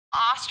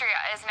Austria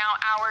is now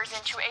hours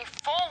into a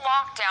full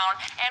lockdown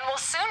and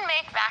will soon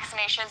make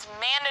vaccinations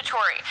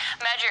mandatory,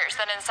 measures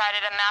that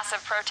incited a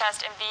massive protest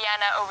in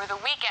Vienna over the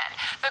weekend.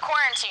 The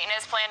quarantine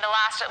is planned to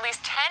last at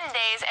least 10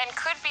 days and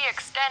could be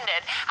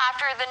extended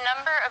after the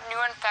number of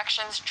new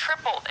infections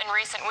tripled in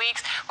recent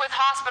weeks, with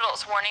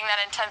hospitals warning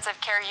that intensive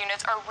care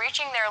units are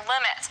reaching their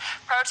limits.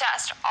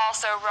 Protests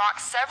also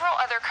rocked several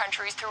other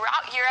countries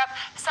throughout Europe,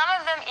 some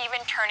of them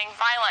even turning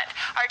violent.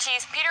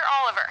 RT's Peter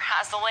Oliver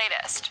has the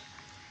latest.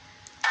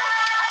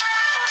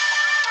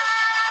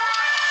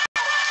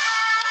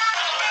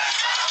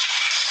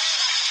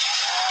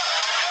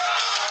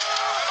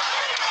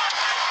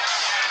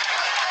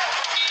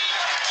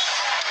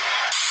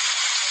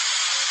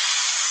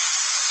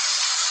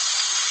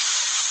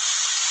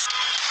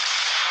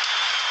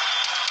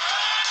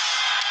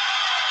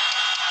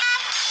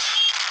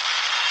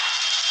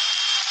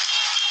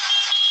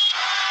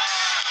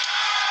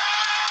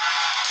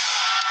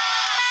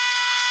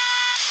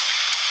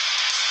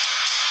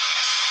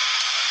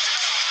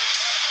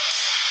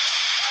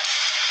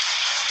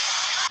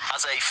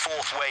 As a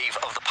fourth wave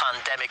of the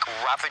pandemic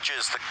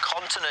ravages the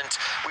continent,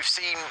 we've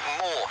seen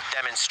more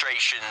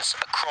demonstrations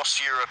across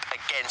Europe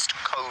against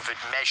COVID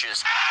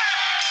measures.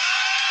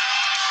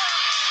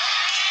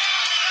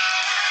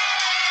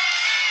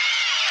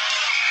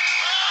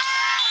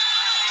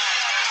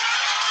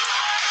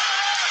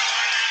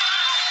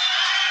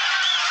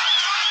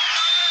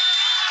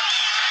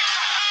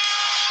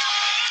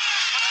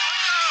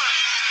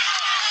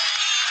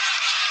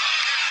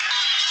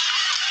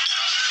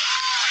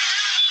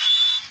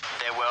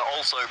 There were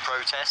also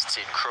protests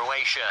in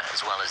Croatia,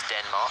 as well as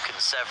Denmark and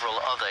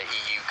several other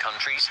EU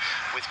countries,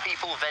 with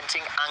people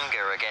venting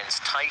anger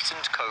against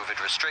tightened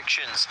COVID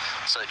restrictions,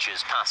 such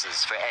as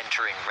passes for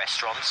entering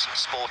restaurants,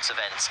 sports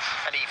events,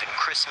 and even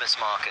Christmas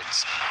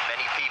markets.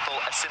 Many people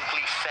are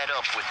simply fed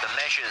up with the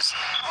measures.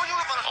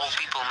 All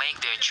people make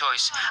their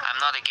choice. I'm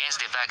not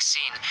against the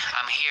vaccine.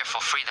 I'm here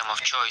for freedom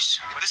of choice.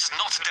 This is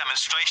not a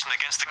demonstration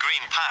against the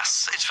Green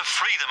Pass. It's for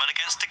freedom and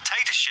against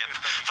dictatorship,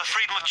 for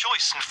freedom of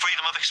choice and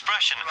freedom of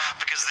expression,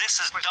 because this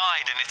has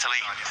died in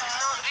Italy.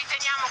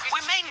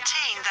 We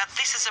maintain that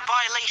this is a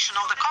violation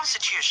of the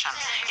Constitution.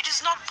 It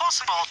is not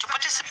possible to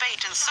participate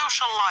in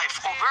social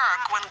life or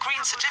work when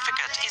green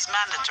certificate is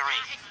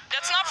mandatory.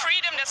 That's not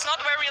freedom, that's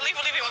not where we live.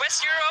 We live in West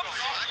Europe,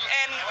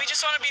 and we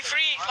just want to be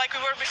free like we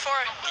were before.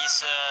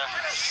 These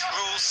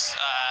rules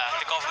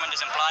the government is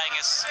implying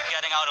is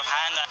getting out of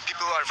hand.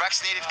 People who are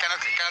vaccinated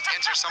cannot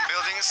enter some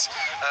buildings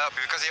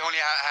because they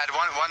only had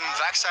one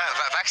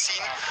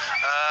vaccine.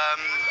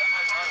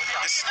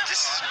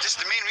 This is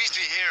the main reason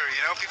we hear,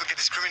 people get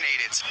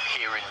discriminated.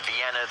 Here in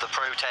Vienna, the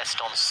protest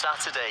on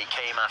Saturday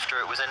came after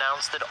it was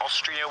announced that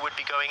Austria would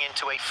be going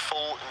into a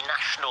full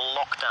national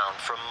lockdown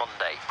from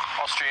Monday.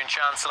 Austrian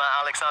Chancellor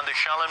Alexander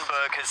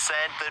Schallenberg has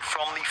said that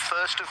from the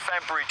 1st of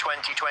February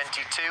 2022,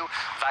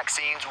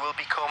 vaccines will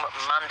become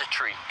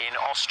mandatory in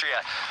Austria,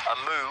 a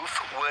move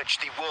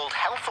which the World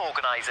Health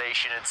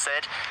Organization had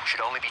said should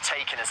only be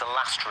taken as a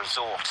last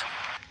resort.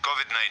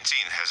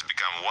 COVID-19 has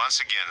become once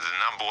again the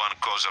 #1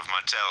 cause of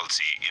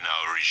mortality in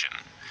our region.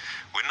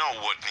 We know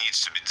what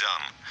needs to be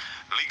done.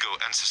 Legal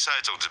and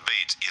societal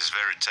debate is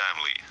very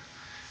timely.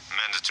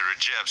 Mandatory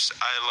jabs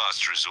are a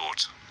last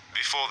resort.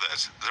 Before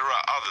that, there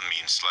are other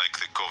means like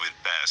the COVID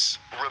pass.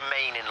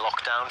 Remain in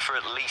lockdown for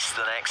at least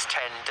the next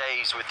 10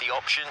 days with the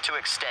option to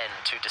extend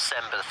to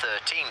December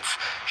 13th,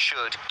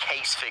 should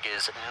case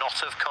figures not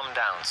have come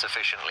down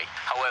sufficiently.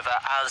 However,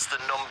 as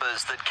the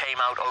numbers that came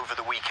out over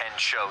the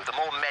weekend show, the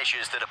more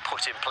measures that are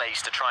put in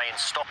place to try and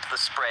stop the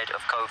spread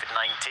of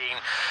COVID-19,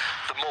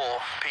 the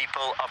more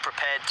people are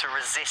prepared to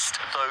resist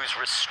those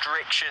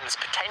restrictions,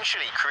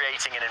 potentially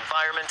creating an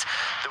environment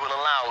that will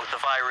allow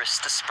the virus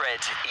to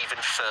spread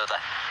even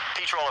further.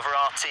 Peter Oliver,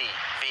 RT,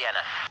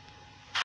 Vienna.